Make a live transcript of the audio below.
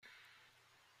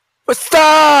What's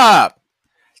up?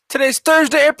 Today's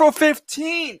Thursday, April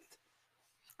 15th.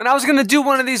 And I was going to do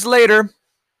one of these later.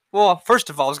 Well, first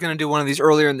of all, I was going to do one of these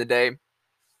earlier in the day.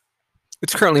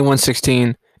 It's currently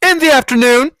 1:16 in the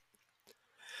afternoon.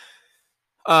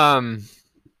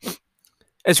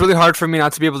 It's really hard for me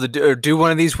not to be able to do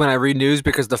one of these when I read news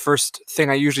because the first thing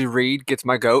I usually read gets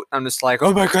my goat. I'm just like,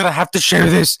 oh my god, I have to share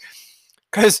this.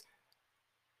 Because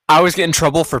I always get in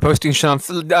trouble for posting shit on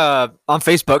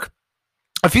Facebook.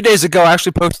 A few days ago, I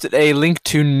actually posted a link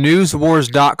to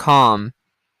newswars.com.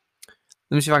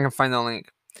 Let me see if I can find the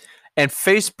link. And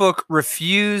Facebook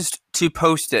refused to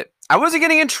post it. I wasn't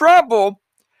getting in trouble,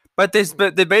 but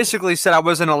they basically said I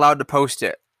wasn't allowed to post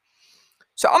it.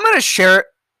 So I'm going to share it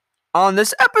on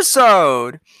this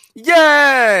episode.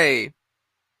 Yay!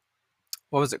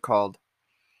 What was it called?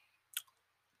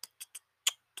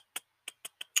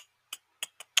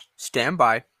 Stand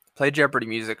by. Play Jeopardy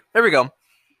music. There we go.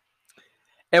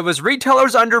 It was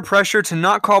retailers under pressure to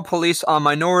not call police on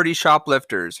minority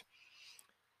shoplifters.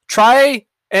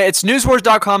 It's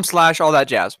newswars.com/ all that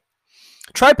jazz.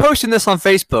 Try posting this on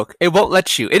Facebook. It won't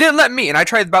let you. It didn't let me, and I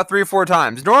tried about 3 or 4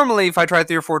 times. Normally, if I try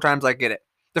 3 or 4 times, I get it.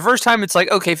 The first time, it's like,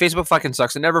 okay, Facebook fucking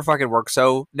sucks. It never fucking works,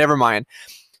 so never mind.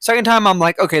 Second time, I'm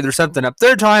like, okay, there's something up.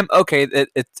 Third time, okay,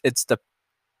 it's the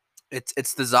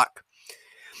Zuck.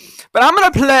 But I'm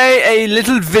gonna play a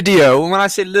little video. When I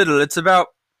say little, it's about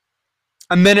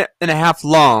a minute and a half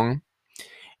long.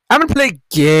 I'm gonna play a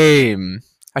game.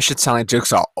 I should sound like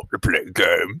Jigsaw. I'm gonna play a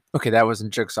game. Okay, that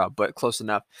wasn't Jigsaw, but close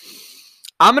enough.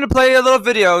 I'm gonna play a little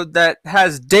video that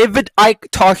has David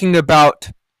Icke talking about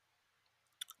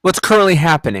what's currently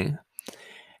happening.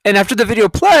 And after the video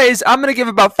plays, I'm gonna give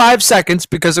about 5 seconds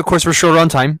because, of course, we're short on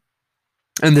time.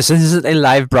 And this isn't a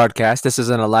live broadcast. This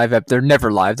isn't a live app. They're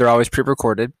never live. They're always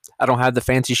pre-recorded. I don't have the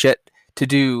fancy shit to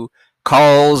do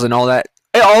calls and all that.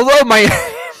 Although my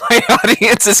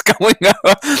audience is going up,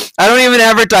 I don't even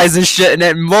advertise this shit,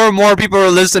 and more and more people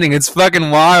are listening. It's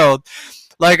fucking wild.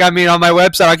 Like, I mean, on my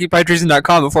website,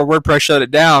 OccupyTreason.com, before WordPress shut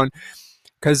it down,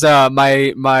 because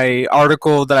my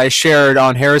article that I shared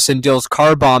on Harrison Dill's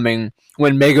car bombing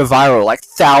went mega viral. Like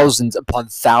thousands upon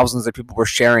thousands of people were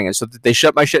sharing it, so they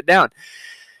shut my shit down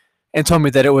and told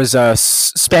me that it was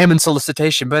spam and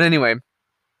solicitation. But anyway,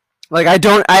 like I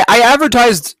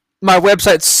advertised my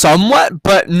website somewhat,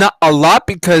 but not a lot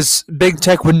because big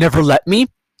tech would never let me.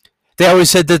 They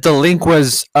always said that the link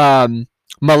was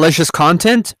malicious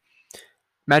content.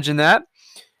 Imagine that.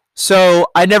 So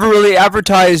I never really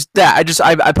advertised that.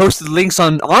 I posted links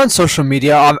on social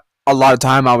media. A lot of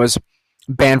time I was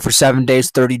banned for 7 days,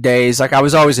 30 days. Like, I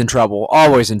was always in trouble.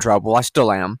 Always in trouble. I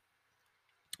still am.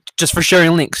 Just for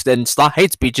sharing links. Then it's not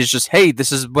hate speech. It's just, hey,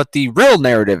 this is what the real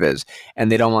narrative is.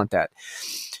 And they don't want that.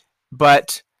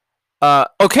 But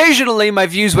occasionally my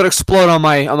views would explode on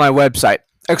my website.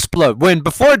 Explode.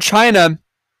 Before China,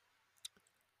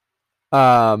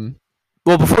 before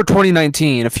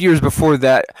 2019, a few years before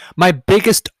that, my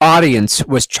biggest audience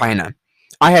was China.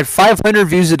 I had 500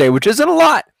 views a day, which isn't a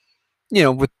lot,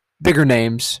 with bigger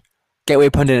names,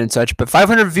 Gateway Pundit and such. But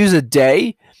 500 views a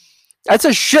day, that's a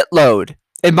shitload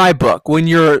in my book. When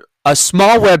you're a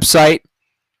small website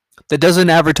that doesn't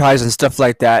advertise and stuff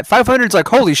like that, 500 is like,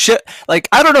 holy shit. Like,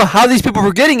 I don't know how these people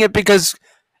were getting it, because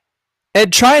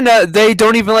in China, they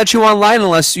don't even let you online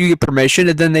unless you get permission,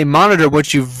 and then they monitor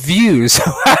what you view. So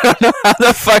I don't know how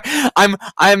the fuck.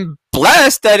 I'm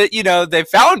blessed that it, they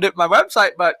found it, my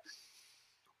website, but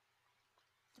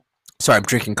sorry, I'm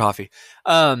drinking coffee.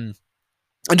 It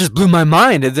just blew my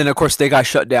mind. And then, of course, they got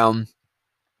shut down.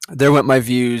 There went my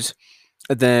views.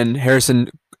 And then Harrison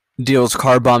Dill's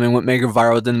car bombing went mega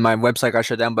viral. Then my website got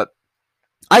shut down. But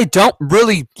I don't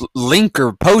really link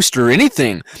or post or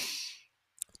anything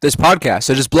this podcast.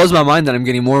 So it just blows my mind that I'm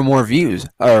getting more and more views.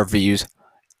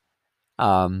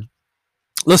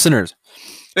 Listeners.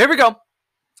 Here we go.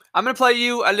 I'm going to play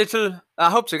you a little.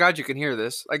 I hope to God you can hear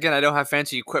this. Again, I don't have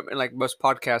fancy equipment like most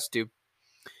podcasts do.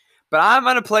 But I'm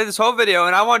going to play this whole video,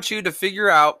 and I want you to figure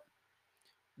out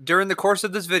during the course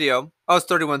of this video. Oh, it's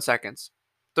 31 seconds.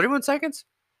 31 seconds?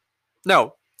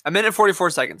 No, a minute 44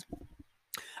 seconds.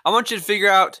 I want you to figure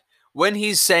out when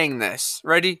he's saying this.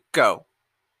 Ready? Go.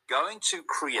 Going to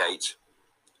create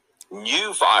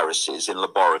new viruses in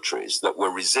laboratories that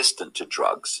were resistant to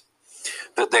drugs,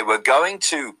 that they were going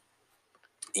to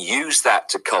use that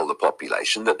to cull the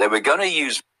population, that they were going to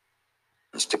use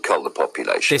to cull the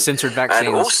population. They censored vaccines.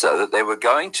 And also that they were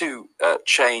going to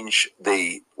change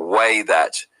the way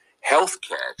that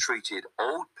healthcare treated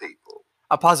old people.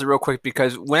 I'll pause it real quick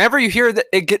because whenever you hear that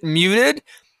it get muted,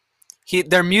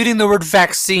 they're muting the word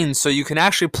vaccine, so you can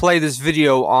actually play this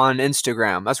video on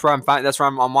Instagram. That's where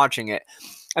I'm watching it.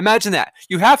 Imagine that.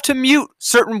 You have to mute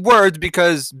certain words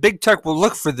because big tech will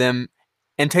look for them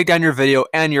and take down your video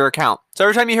and your account. So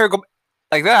every time you hear go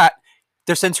like that,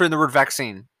 they're censoring the word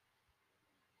vaccine.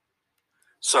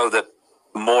 So that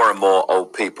more and more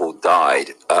old people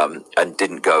died and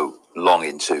didn't go long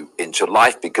into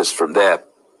life because from their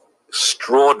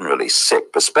extraordinarily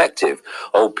sick perspective,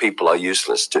 old people are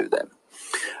useless to them.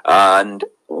 And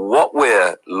what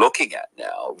we're looking at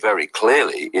now very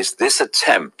clearly is this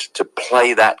attempt to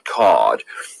play that card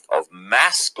of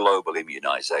mass global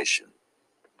immunization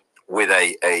with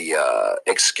a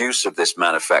excuse of this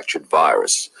manufactured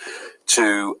virus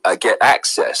to get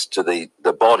access to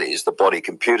the body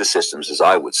computer systems, as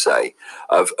I would say,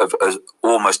 of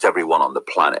almost everyone on the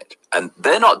planet. And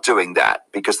they're not doing that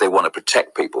because they want to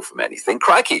protect people from anything.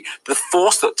 Crikey, the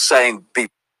force that's saying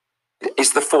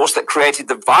is the force that created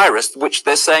the virus, which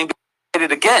they're saying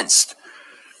created against.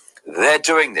 They're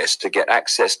doing this to get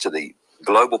access to the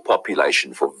global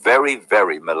population for very,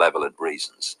 very malevolent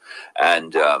reasons.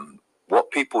 And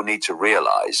what people need to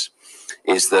realize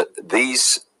is that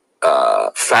these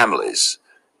families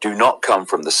do not come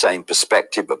from the same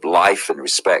perspective of life and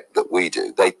respect that we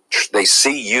do. They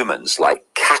see humans like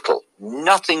cattle,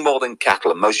 nothing more than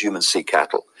cattle, and most humans see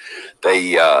cattle.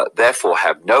 They therefore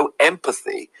have no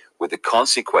empathy with the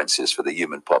consequences for the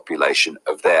human population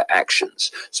of their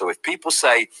actions. So if people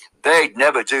say, they'd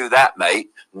never do that, mate,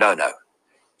 no,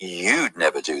 you'd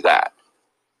never do that.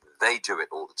 They do it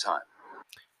all the time.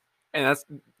 And that's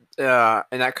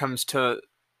and that comes to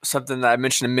something that I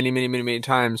mentioned many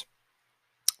times,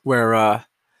 where I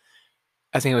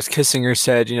think it was Kissinger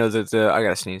said, I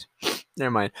gotta sneeze. Never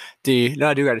mind. No,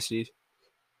 I do gotta sneeze.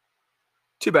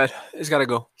 Too bad. It's gotta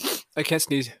go. I can't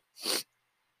sneeze.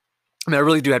 I mean, I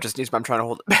really do have to sneeze, but I'm trying to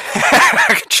hold it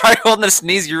back. Try holding a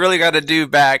sneeze. You really gotta do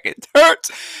back. It hurts.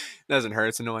 It doesn't hurt.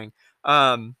 It's annoying.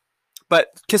 But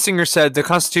Kissinger said the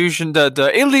Constitution,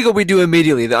 the illegal we do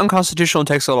immediately. The unconstitutional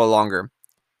takes a little longer.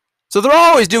 So they're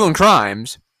always doing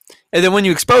crimes. And then when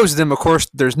you expose them, of course,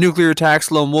 there's nuclear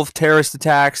attacks, lone wolf terrorist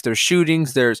attacks, there's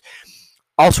shootings, there's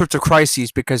all sorts of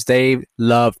crises because they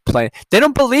love playing. They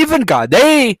don't believe in God.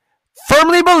 They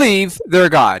firmly believe they're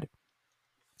God.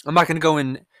 I'm not going to go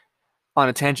in on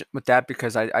a tangent with that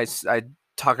because I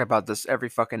talk about this every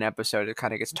fucking episode. It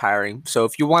kind of gets tiring. So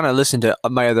if you want to listen to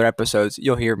my other episodes,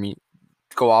 you'll hear me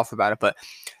go off about it. But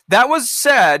that was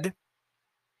said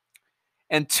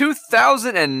in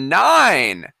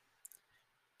 2009.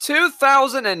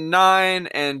 2009,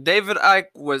 and David Icke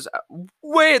was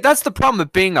that's the problem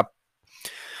with being you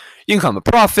can call him a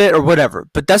prophet or whatever,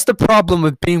 but that's the problem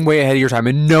with being way ahead of your time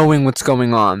and knowing what's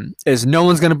going on, is no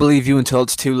one's going to believe you until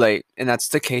it's too late, and that's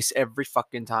the case every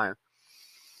fucking time.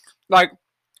 Like,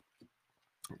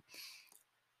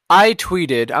 I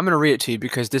tweeted, I'm going to read it to you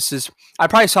because I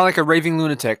probably sound like a raving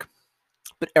lunatic,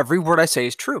 but every word I say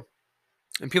is true,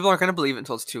 and people aren't going to believe it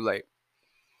until it's too late.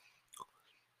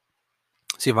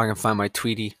 See if I can find my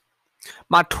Twitter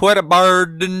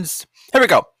burdens. Here we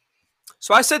go.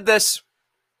 So I said this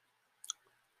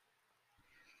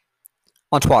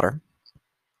on Twitter.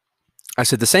 I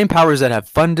said the same powers that have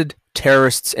funded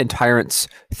terrorists and tyrants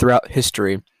throughout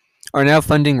history are now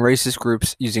funding racist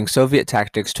groups using Soviet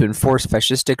tactics to enforce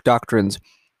fascistic doctrines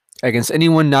against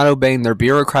anyone not obeying their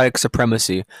bureaucratic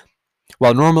supremacy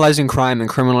while normalizing crime and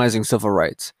criminalizing civil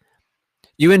rights.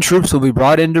 UN troops will be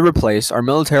brought in to replace our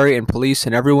military and police,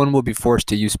 and everyone will be forced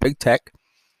to use big tech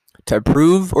to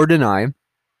approve or deny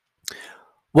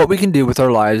what we can do with our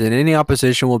lives, and any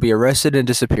opposition will be arrested and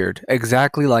disappeared,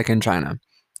 exactly like in China.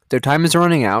 Their time is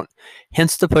running out,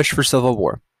 hence the push for civil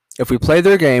war. If we play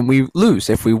their game, we lose.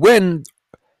 If we win,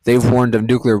 they've warned of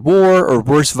nuclear war or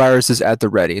worse viruses at the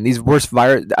ready. And these worse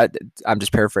I'm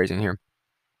just paraphrasing here.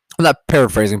 I'm not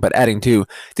paraphrasing, but adding to,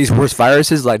 these worse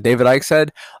viruses, like David Icke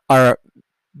said, are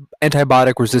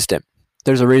antibiotic resistant.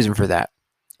 There's a reason for that.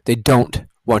 They don't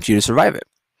want you to survive it.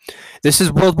 This is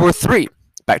World War III.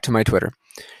 Back to my Twitter.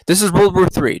 This is World War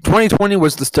III. 2020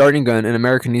 was the starting gun, and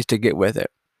America needs to get with it.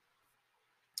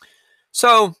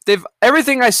 So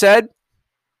everything I said,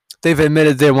 they've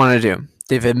admitted they want to do.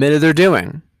 They've admitted they're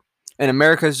doing. And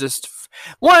America's just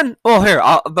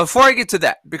before I get to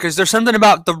that, because there's something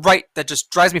about the right that just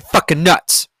drives me fucking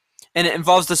nuts, and it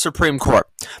involves the Supreme Court.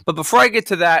 But before I get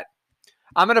to that,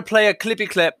 I'm going to play a clippy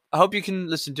clip. I hope you can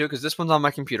listen to it because this one's on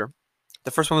my computer.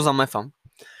 The first one was on my phone.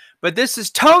 But this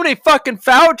is Tony fucking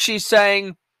Fauci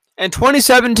saying in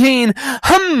 2017,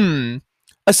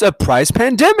 a surprise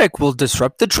pandemic will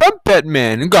disrupt the trumpet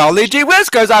man. Golly gee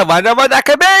whiskers, I wonder what that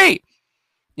could be.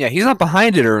 Yeah, he's not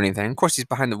behind it or anything. Of course, he's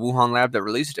behind the Wuhan lab that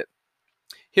released it.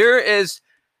 Here is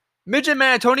Midget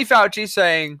Man Tony Fauci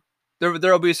saying There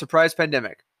will be a surprise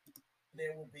pandemic.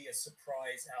 There will be a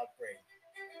surprise outbreak.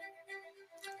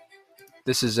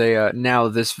 This is a now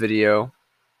this video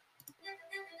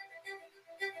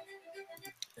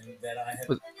That I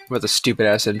have, with a stupid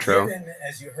ass intro. Given,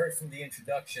 as you heard from the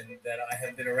introduction, that I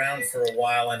have been around for a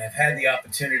while and have had the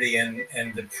opportunity and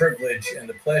the privilege and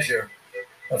the pleasure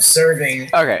of serving.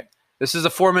 Okay, this is a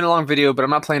 4-minute long video, but I'm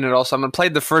not playing it all, so I'm gonna play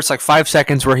the first like 5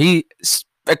 seconds where he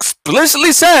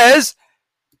explicitly says,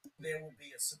 "There will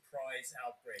be a surprise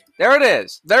outbreak." There it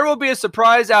is. There will be a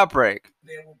surprise outbreak.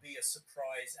 There will be a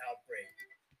surprise outbreak.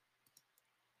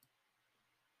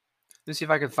 Let's see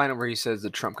if I can find it where he says the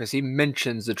Trump, because he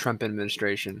mentions the Trump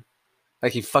administration.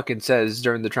 Like he fucking says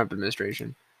during the Trump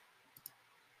administration.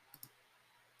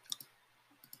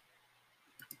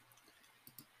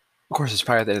 Of course, it's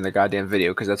probably at the end of the goddamn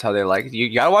video, because that's how they like it.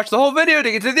 You gotta watch the whole video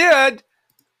to get to the end.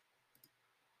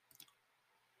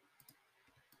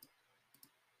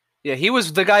 Yeah, he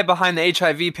was the guy behind the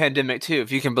HIV pandemic, too,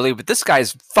 if you can believe it. This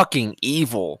guy's fucking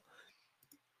evil.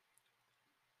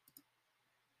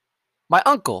 My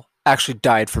uncle actually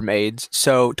died from AIDS,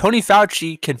 so Tony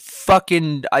Fauci can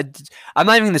fucking... I'm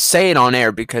not even going to say it on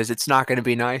air because it's not going to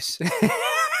be nice.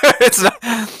 It's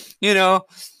not, you know,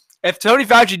 if Tony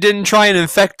Fauci didn't try and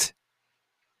infect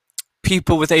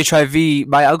people with HIV,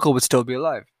 my uncle would still be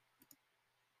alive.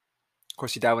 Of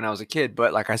course, he died when I was a kid,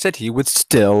 but like I said, he would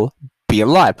still be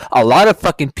alive. A lot of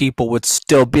fucking people would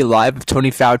still be alive if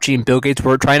Tony Fauci and Bill Gates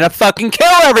were trying to fucking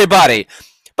kill everybody.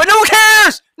 But no one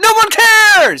cares! No one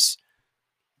cares!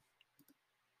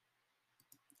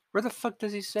 Where the fuck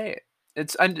does he say it?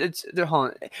 It's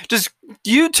hold on. Just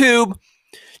YouTube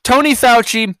Tony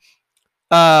Fauci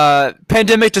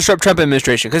pandemic disrupt Trump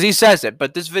administration, because he says it,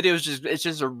 but this video is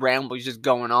just a ramble. He's just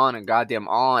going on and goddamn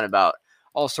on about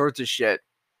all sorts of shit.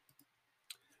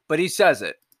 But he says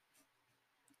it.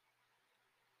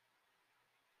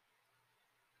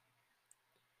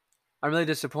 I'm really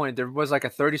disappointed. There was like a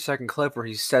 30-second clip where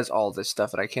he says all this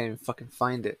stuff and I can't even fucking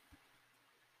find it.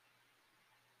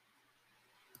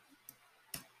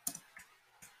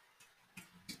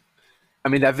 I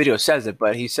mean, that video says it,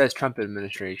 but he says Trump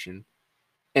administration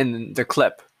in the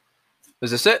clip.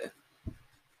 Was this it?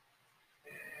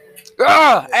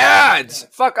 Ah, ads!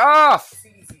 Fuck off!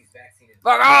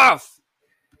 Fuck off!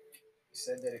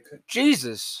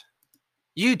 Jesus.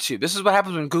 YouTube. This is what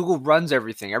happens when Google runs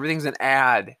everything. Everything's an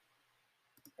ad.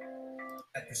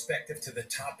 Perspective to the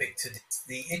topic, to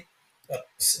the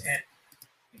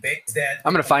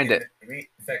I'm gonna find it.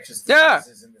 Infectious yeah.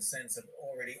 In the sense of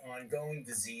already ongoing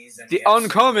disease, and the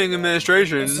oncoming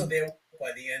administration. So there,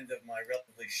 by the end of my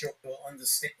relatively short, will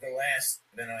understand the last.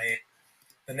 Then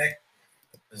the next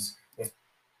is with.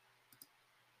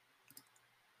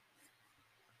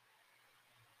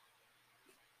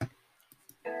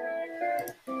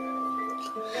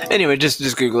 Anyway,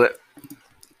 just Google it.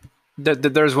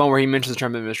 There's one where he mentions the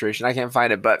Trump administration. I can't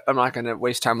find it, but I'm not going to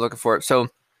waste time looking for it. So,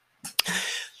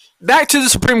 back to the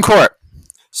Supreme Court.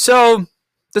 So,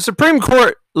 the Supreme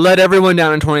Court let everyone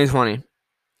down in 2020.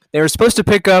 They were supposed to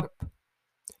pick up...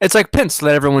 It's like Pence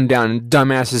let everyone down, and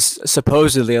dumbass is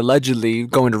supposedly, allegedly,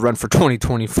 going to run for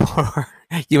 2024.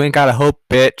 You ain't got a hope,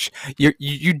 bitch.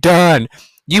 You done.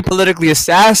 You politically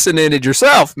assassinated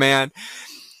yourself, man.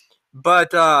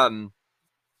 But,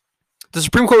 the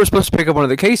Supreme Court was supposed to pick up one of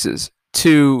the cases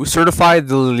to certify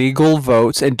the legal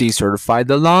votes and decertify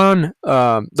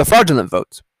the fraudulent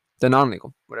votes, the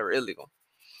non-legal, whatever, illegal.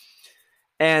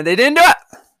 And they didn't do it.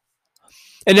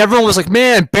 And everyone was like,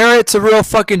 man, Barrett's a real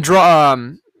fucking draw.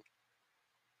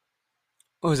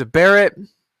 What was it, Barrett?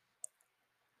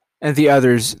 And the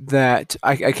others that,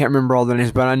 I can't remember all the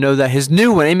names, but I know that his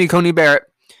new one, Amy Coney Barrett,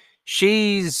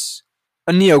 she's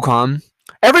a neocon.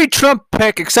 Every Trump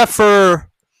pick except for...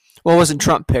 Well, it wasn't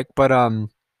Trump pick, but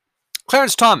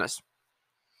Clarence Thomas.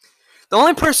 The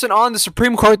only person on the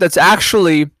Supreme Court that's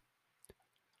actually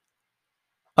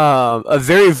a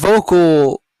very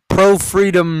vocal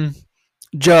pro-freedom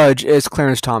judge is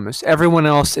Clarence Thomas. Everyone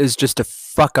else is just a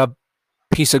fuck-up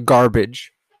piece of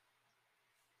garbage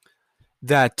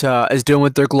that is doing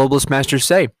what their globalist masters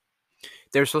say.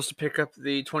 They were supposed to pick up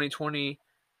the 2020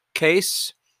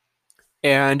 case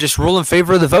and just rule in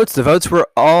favor of the votes. The votes were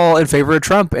all in favor of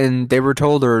Trump, and they were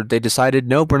told, or they decided,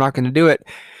 nope, we're not going to do it.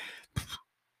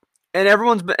 And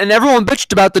everyone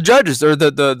bitched about the judges or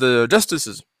the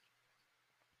justices.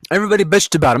 Everybody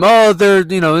bitched about them. Oh, they're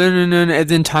and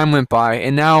then time went by,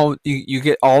 and now you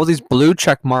get all these blue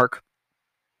checkmark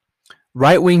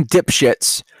right-wing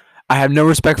dipshits. I have no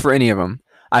respect for any of them.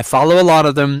 I follow a lot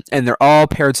of them, and they're all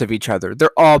parrots of each other. They're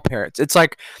all parrots. It's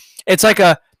like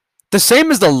the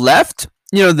same as the left,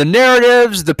 the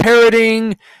narratives, the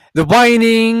parroting, the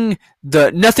whining,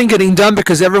 the nothing getting done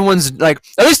because everyone's like,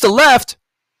 at least the left.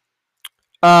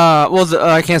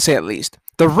 I can't say at least.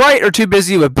 The right are too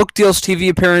busy with book deals, TV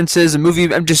appearances, and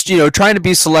movie. I'm just trying to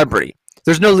be a celebrity.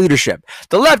 There's no leadership.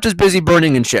 The left is busy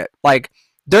burning and shit. Like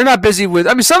they're not busy with.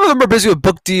 I mean, some of them are busy with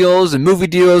book deals and movie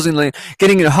deals and like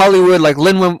getting into Hollywood. Like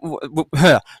Manuel.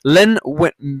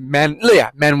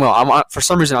 For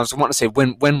some reason I was wanting to say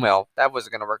Winwell. That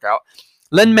wasn't gonna work out.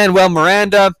 Lin-Manuel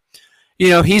Miranda.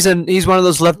 He's one of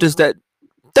those leftists that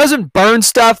doesn't burn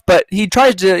stuff, but he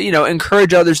tries to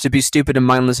encourage others to be stupid and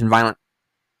mindless and violent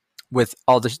with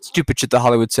all the stupid shit that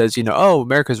Hollywood says. Oh,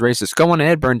 America's racist. Go on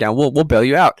ahead, burn down. We'll bail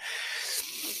you out.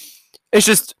 It's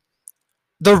just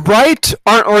the right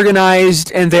aren't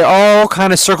organized, and they all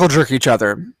kind of circle jerk each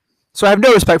other. So I have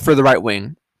no respect for the right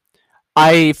wing.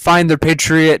 I find their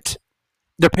patriotism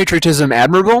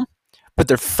admirable, but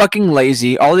they're fucking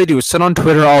lazy. All they do is sit on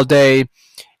Twitter all day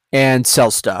and sell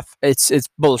stuff. It's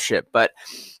bullshit. But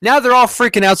now they're all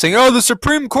freaking out saying, oh, the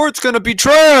Supreme Court's going to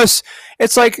betray us.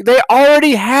 It's like they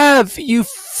already have, you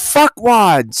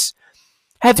fuckwads.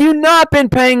 Have you not been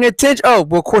paying attention? Oh,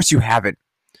 well, of course you haven't.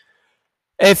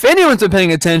 If anyone's been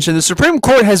paying attention, the Supreme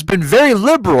Court has been very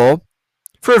liberal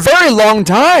for a very long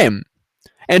time.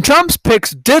 And Trump's picks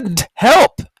didn't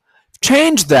help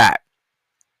change that.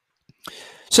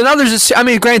 So now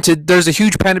granted, there's a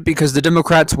huge panic because the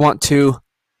Democrats want to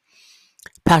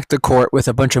pack the court with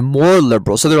a bunch of more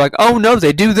liberals. So they're like, oh no,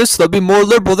 they do this, they'll be more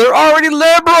liberal. They're already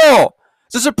liberal.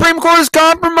 The Supreme Court is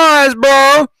compromised,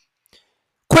 bro.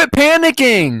 Quit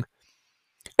panicking.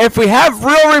 If we have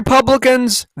real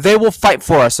Republicans, they will fight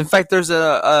for us. In fact, there's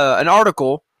an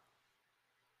article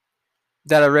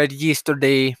that I read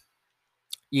yesterday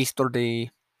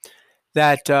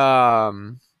that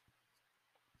I'm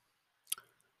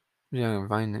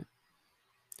find it.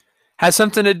 Has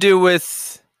something to do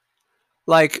with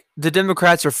like the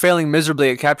Democrats are failing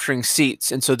miserably at capturing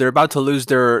seats, and so they're about to lose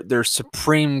their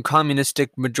supreme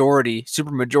communistic majority,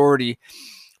 supermajority.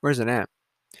 Where's it at?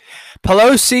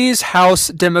 Pelosi's House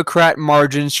Democrat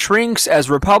margin shrinks as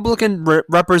Republican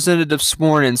representatives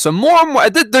sworn in. So more and more,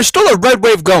 there's still a red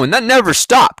wave going. That never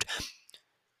stopped.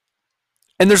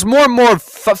 And there's more and more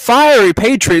fiery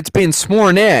patriots being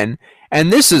sworn in.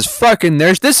 And this is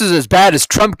this is as bad as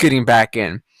Trump getting back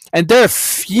in. And they're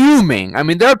fuming. I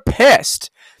mean, they're pissed.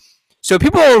 So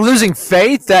people are losing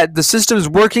faith that the system's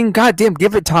working. God damn,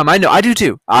 give it time. I know, I do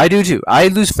too. I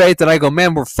lose faith that I go,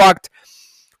 man, we're fucked.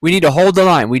 We need to hold the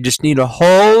line. We just need to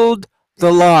hold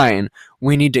the line.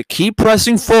 We need to keep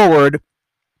pressing forward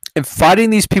and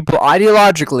fighting these people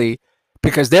ideologically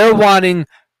because they're wanting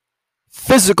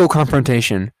physical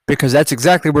confrontation because that's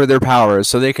exactly where their power is.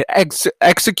 So they can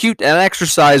execute and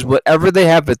exercise whatever they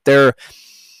have at their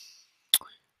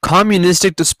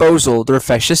communistic disposal, their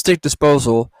fascistic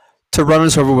disposal, to run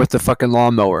us over with the fucking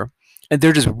lawnmower. And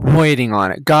they're just waiting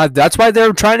on it. God, that's why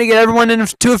they're trying to get everyone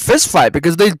into a fist fight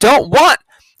because they don't want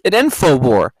an info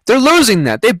war. They're losing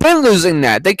that. They've been losing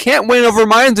that. They can't win over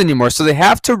minds anymore, so they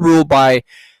have to rule by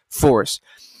force.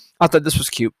 I thought this was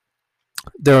cute.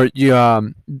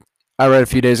 I read a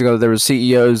few days ago there were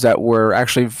CEOs that were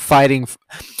actually fighting.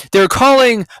 They were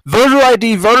calling voter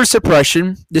ID voter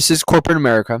suppression. This is corporate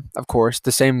America, of course,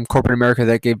 the same corporate America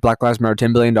that gave Black Lives Matter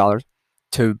 $10 billion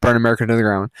to burn America to the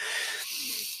ground.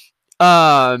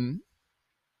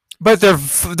 But they're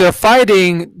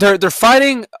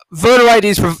fighting voter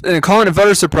IDs and calling it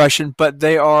voter suppression, but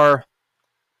they are,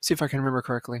 see if I can remember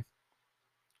correctly.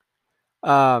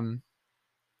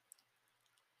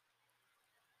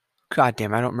 God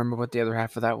damn, I don't remember what the other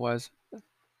half of that was.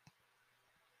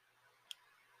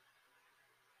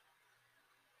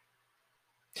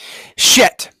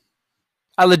 Shit.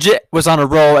 I legit was on a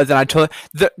roll and then I told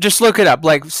just look it up.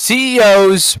 Like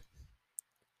CEOs,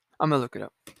 I'm gonna look it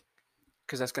up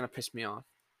because that's gonna piss me off.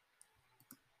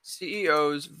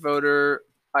 CEOs voter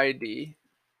ID.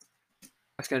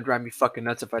 That's gonna drive me fucking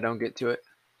nuts if I don't get to it.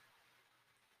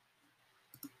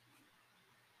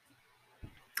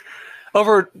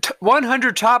 Over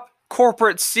 100 top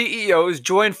corporate CEOs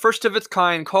joined first of its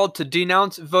kind called to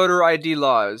denounce voter ID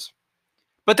laws.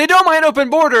 But they don't mind open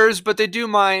borders, but they do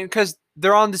mind because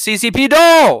they're on the CCP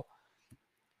dole.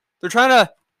 They're trying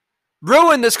to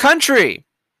ruin this country.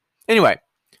 Anyway,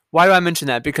 why do I mention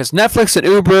that? Because Netflix and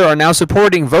Uber are now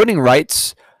supporting voting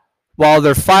rights while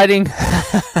they're fighting.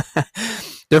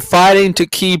 They're fighting to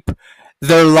keep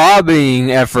their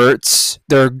lobbying efforts,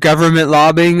 their government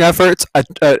lobbying efforts,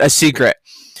 a secret.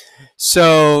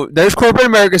 So there's corporate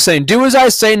America saying, do as I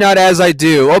say, not as I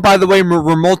do. Oh, by the way,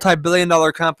 we're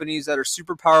multi-billion-dollar companies that are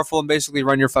super powerful and basically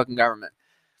run your fucking government.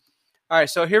 All right,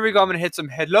 so here we go. I'm going to hit some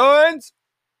headlines.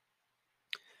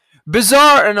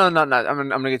 Bizarre. No, not. I'm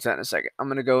gonna get to that in a second. I'm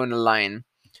gonna go in a line.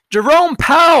 Jerome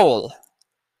Powell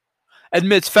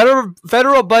admits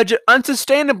federal budget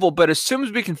unsustainable, but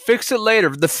assumes we can fix it later.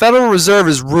 The Federal Reserve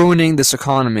is ruining this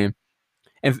economy,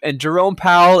 and Jerome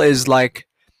Powell is like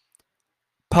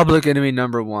public enemy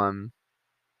number one.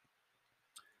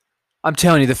 I'm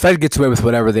telling you, the Fed gets away with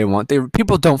whatever they want.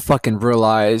 People don't fucking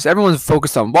realize. Everyone's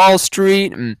focused on Wall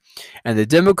Street and the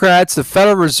Democrats. The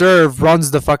Federal Reserve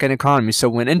runs the fucking economy. So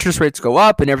when interest rates go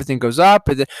up and everything goes up,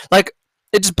 it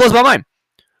just blows my mind.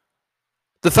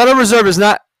 The Federal Reserve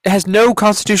has no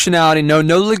constitutionality, no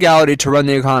legality to run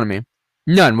the economy.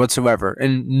 None whatsoever.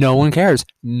 And no one cares.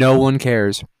 No one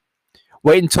cares.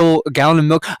 Wait until a gallon of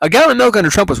milk. A gallon of milk under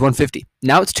Trump was $1.50.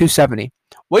 Now it's $2.70.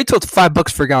 Wait till it's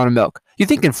 $5 for a gallon of milk. You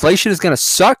think inflation is gonna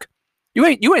suck? You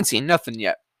ain't seen nothing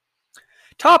yet.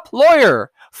 Top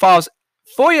lawyer files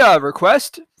FOIA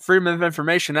request, Freedom of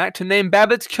Information Act, to name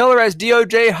Babbitt's killer as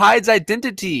DOJ hides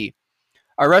identity.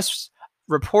 Arrests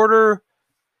reporter.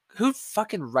 Who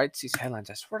fucking writes these headlines?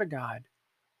 I swear to God.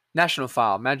 National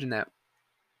File. Imagine that.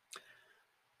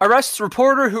 Arrests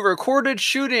reporter who recorded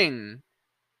shooting.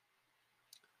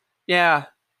 Yeah.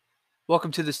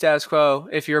 Welcome to the status quo.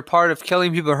 If you're a part of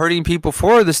killing people, hurting people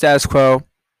for the status quo,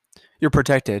 you're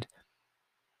protected.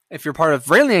 If you're part of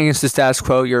railing against the status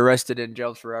quo, you're arrested and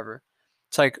jailed forever.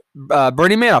 It's like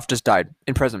Bernie Madoff just died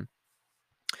in prison.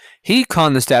 He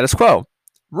conned the status quo.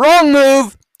 Wrong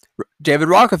move! David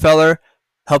Rockefeller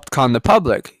helped con the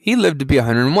public. He lived to be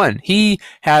 101. He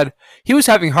was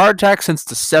having heart attacks since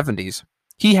the 70s.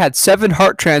 He had 7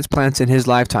 heart transplants in his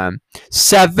lifetime.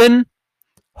 7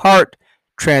 heart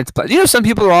transplants. You know, some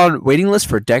people are on waiting lists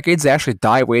for decades. They actually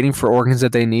die waiting for organs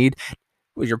that they need.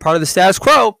 When you're part of the status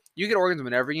quo, you get organs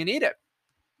whenever you need it.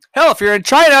 Hell, if you're in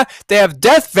China, they have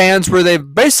death vans where they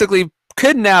basically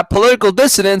kidnap political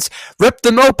dissidents, rip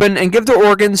them open, and give their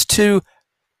organs to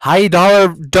high dollar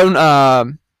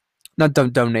donators.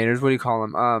 What do you call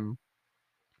them?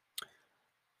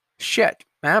 Shit,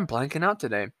 man, I'm blanking out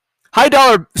today. High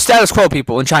dollar status quo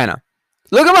people in China.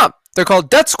 Look them up. They're called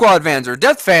death squad vans or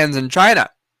death fans in China.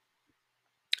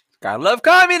 Gotta love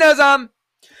communism.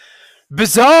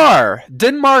 Bizarre.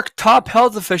 Denmark top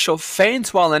health official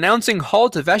faints while announcing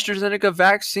halt to AstraZeneca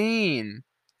vaccine.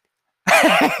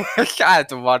 I have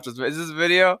to watch this. Is this a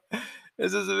video?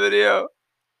 Is this a video?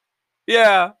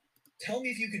 Yeah. Tell me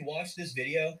if you can watch this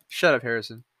video. Shut up,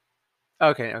 Harrison.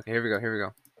 Okay, here we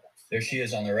go. There she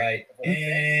is on the right.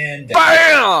 And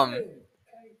BAM!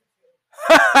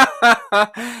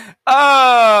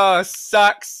 Oh,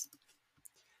 sucks.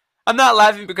 I'm not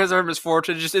laughing because of her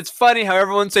misfortune. It's funny how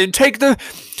everyone's saying take the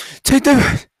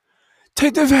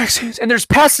vaccines, and there's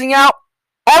passing out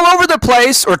all over the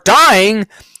place or dying,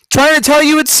 trying to tell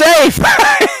you it's safe.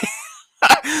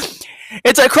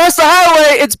 It's across the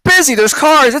highway. It's busy. There's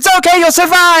cars. It's okay. You'll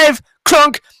survive.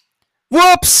 Crunk.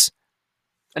 Whoops.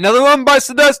 Another one bites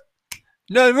the dust.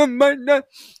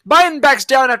 Biden backs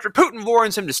down after Putin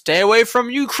warns him to stay away from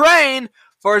Ukraine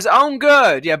for his own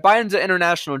good. Yeah, Biden's an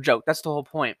international joke. That's the whole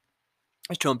point.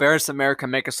 Is to embarrass America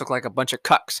and make us look like a bunch of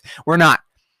cucks. We're not.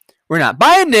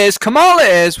 Biden is. Kamala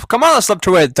is. Kamala slept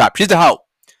her way to the top. She's a hoe.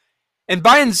 And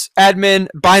Biden's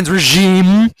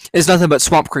regime is nothing but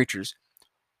swamp creatures.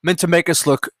 Meant to make us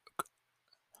look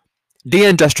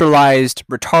deindustrialized,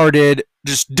 retarded,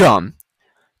 just dumb.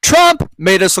 Trump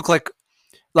made us look like,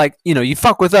 you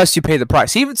fuck with us, you pay the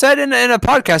price. He even said in a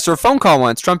podcast or a phone call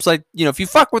once, Trump's like, if you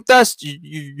fuck with us,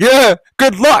 yeah,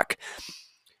 good luck.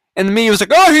 And the media was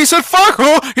like, oh, he said fuck,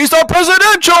 oh, he's not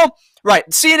presidential. Right,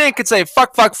 CNN could say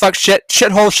fuck, shit,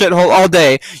 shithole all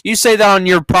day. You say that on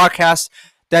your podcast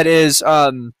that is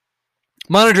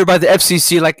monitored by the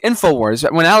FCC like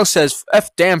InfoWars. When Alex says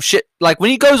F damn shit, like when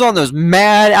he goes on those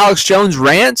mad Alex Jones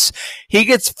rants, he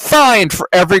gets fined for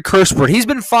every curse word. He's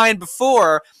been fined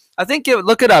before. I think,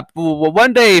 look it up. Well,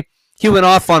 one day he went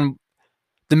off on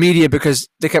the media because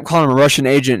they kept calling him a Russian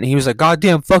agent, and he was like,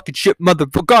 goddamn fucking shit,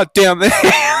 motherfucker, goddamn.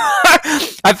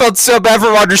 I felt so bad for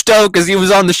Roger Stone because he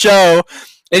was on the show,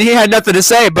 and he had nothing to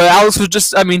say, but Alex was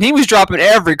just, he was dropping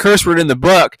every curse word in the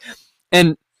book,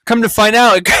 and come to find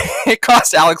out, it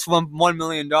cost Alex $1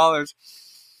 million.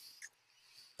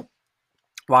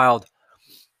 Wild.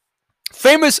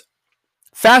 Famous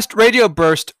fast radio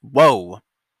burst. Whoa.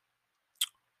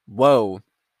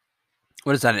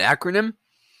 What is that, an acronym?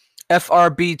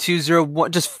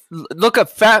 FRB201. Just look up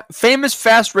famous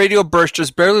fast radio burst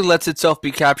just barely lets itself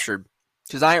be captured.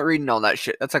 Because I ain't reading all that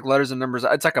shit. That's like letters and numbers.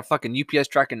 It's like a fucking UPS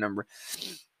tracking number.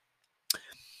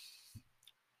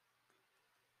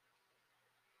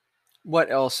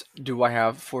 What else do I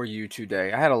have for you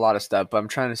today? I had a lot of stuff, but I'm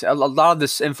trying to say a lot of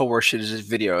this InfoWars shit is just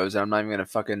videos, and I'm not even gonna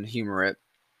fucking humor it.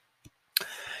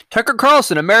 Tucker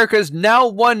Carlson, America is now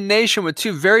one nation with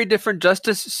two very different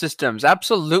justice systems.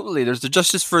 Absolutely. There's the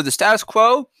justice for the status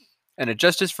quo and a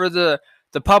justice for the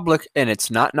public, and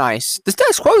it's not nice. The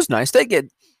status quo is nice. They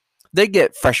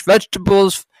get fresh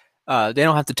vegetables. They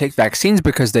don't have to take vaccines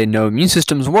because they know immune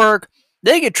systems work.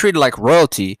 They get treated like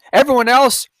royalty. Everyone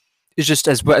else is just,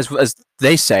 as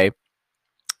they say,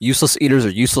 useless eaters or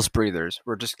useless breathers.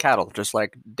 We're just cattle, just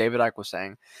like David Icke was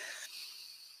saying.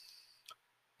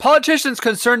 Politicians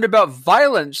concerned about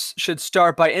violence should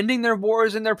start by ending their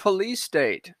wars in their police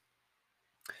state.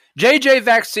 JJ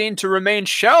vaccine to remain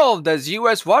shelved as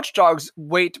U.S. watchdogs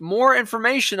wait more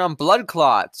information on blood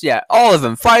clots. Yeah, all of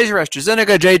them. Pfizer,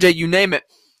 AstraZeneca, JJ, you name it.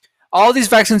 All these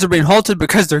vaccines are being halted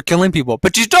because they're killing people.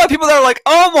 But you still have people that are like,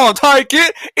 I'm gonna take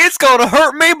it. It's gonna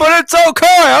hurt me, but it's okay.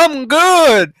 I'm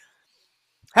good.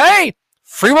 Hey,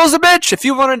 free will's a bitch. If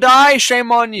you want to die,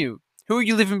 shame on you. Who are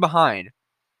you leaving behind?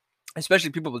 Especially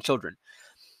people with children.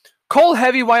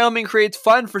 Coal-heavy Wyoming creates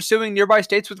fund for suing nearby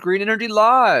states with green energy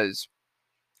laws.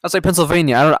 That's like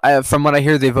Pennsylvania. From what I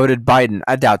hear, they voted Biden.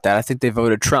 I doubt that. I think they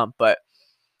voted Trump, but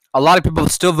a lot of people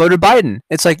still voted Biden.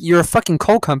 It's like you're a fucking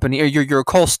coal company, or you're a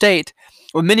coal state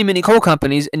with many coal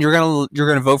companies, and you're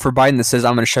gonna vote for Biden that says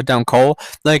I'm gonna shut down coal.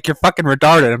 Like, you're fucking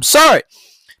retarded. I'm sorry,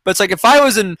 but it's like if I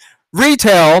was in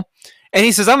retail and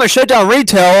he says I'm gonna shut down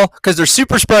retail because there's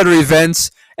super spreader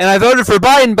events. And I voted for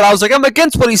Biden, but I was like, I'm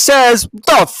against what he says. What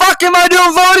the fuck am I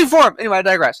doing voting for him? Anyway, I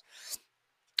digress.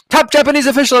 Top Japanese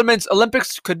official admits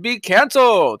Olympics could be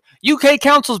cancelled. UK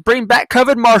councils bring back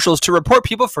COVID marshals to report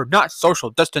people for not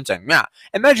social distancing. Yeah.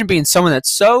 Imagine being someone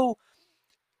that's so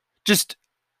just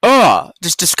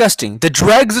disgusting. The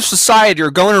dregs of society are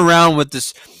going around with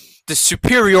this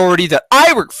superiority that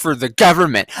I work for the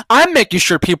government. I'm making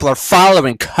sure people are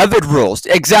following COVID rules.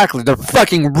 Exactly. They're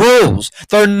fucking rules.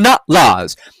 They're not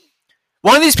laws.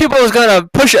 One of these people is going to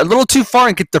push it a little too far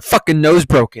and get their fucking nose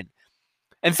broken.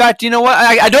 In fact, you know what?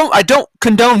 I don't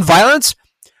condone violence,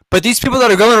 but these people that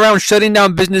are going around shutting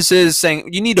down businesses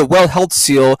saying you need a well health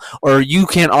seal or you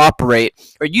can't operate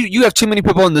or you have too many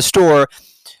people in the store,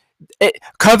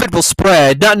 COVID will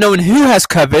spread, not knowing who has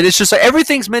COVID. It's just like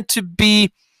everything's meant to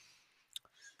be.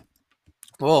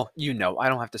 Well, I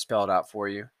don't have to spell it out for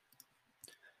you.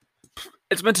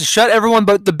 It's meant to shut everyone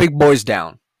but the big boys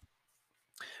down.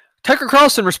 Tucker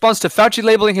Carlson responds to Fauci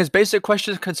labeling his basic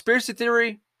question conspiracy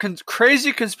theory,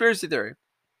 crazy conspiracy theory.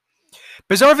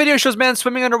 Bizarre video shows man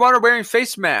swimming underwater wearing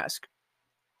face mask.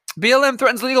 BLM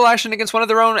threatens legal action against one of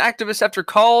their own activists after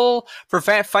call for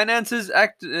finances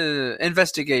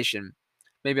investigation.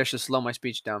 Maybe I should slow my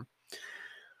speech down.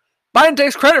 Biden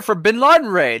takes credit for bin Laden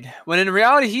raid, when in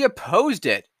reality he opposed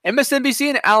it.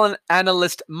 MSNBC and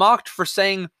analyst mocked for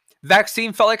saying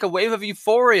vaccine felt like a wave of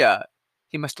euphoria.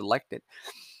 He must have liked it.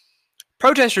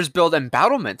 Protesters build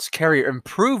embattlements, carry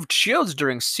improved shields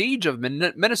during siege of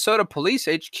Minnesota Police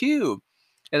HQ. Yeah,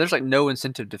 there's like no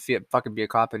incentive to fucking be a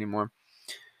cop anymore.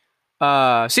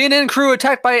 CNN crew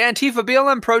attacked by Antifa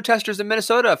BLM protesters in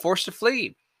Minnesota, forced to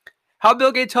flee. How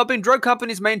Bill Gates helping drug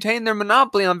companies maintain their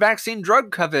monopoly on vaccines during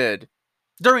COVID.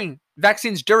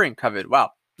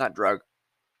 Wow, not drug.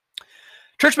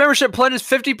 Church membership pledges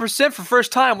 50% for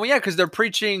first time. Well, yeah, because they're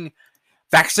preaching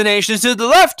vaccinations to the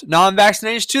left,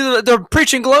 non-vaccinations to the. They're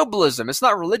preaching globalism. It's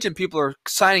not religion people are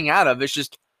signing out of. It's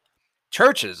just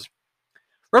churches.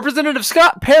 Representative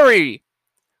Scott Perry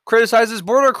criticizes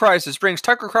border crisis, brings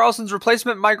Tucker Carlson's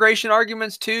replacement migration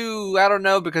arguments to, I don't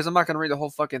know, because I'm not going to read the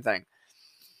whole fucking thing.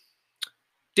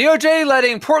 DOJ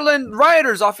letting Portland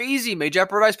rioters off easy may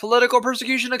jeopardize political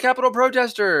persecution of Capitol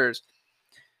protesters.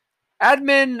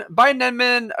 Biden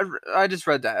admin, I just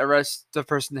read that, arrests the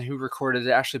person who recorded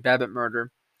the Ashley Babbitt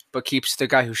murder, but keeps the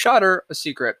guy who shot her a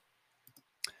secret.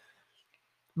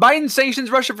 Biden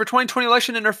sanctions Russia for 2020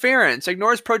 election interference,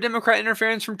 ignores pro-Democrat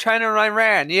interference from China and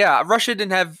Iran. Yeah, Russia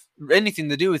didn't have anything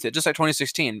to do with it, just like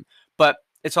 2016, but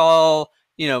it's all...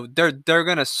 they're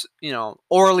going to,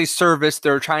 orally service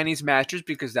their Chinese masters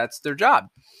because that's their job.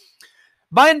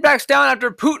 Biden backs down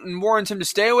after Putin warns him to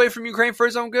stay away from Ukraine for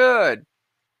his own good.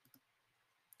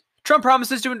 Trump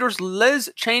promises to endorse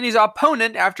Liz Cheney's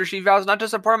opponent after she vows not to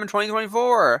support him in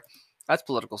 2024. That's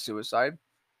political suicide.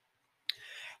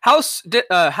 House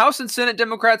and Senate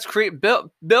Democrats create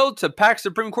bill to pack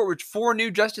Supreme Court with 4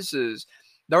 new justices.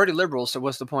 They're already liberals, so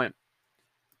what's the point?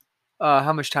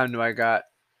 How much time do I got?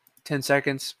 10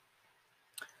 seconds.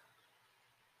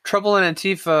 Trouble in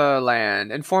Antifa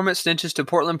land. Informant snitches to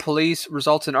Portland police.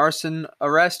 Results in arson.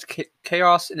 Arrest.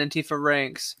 Chaos in Antifa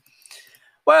ranks.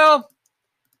 Well,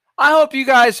 I hope you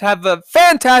guys have a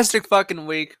fantastic fucking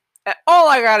week. And all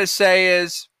I gotta say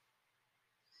is,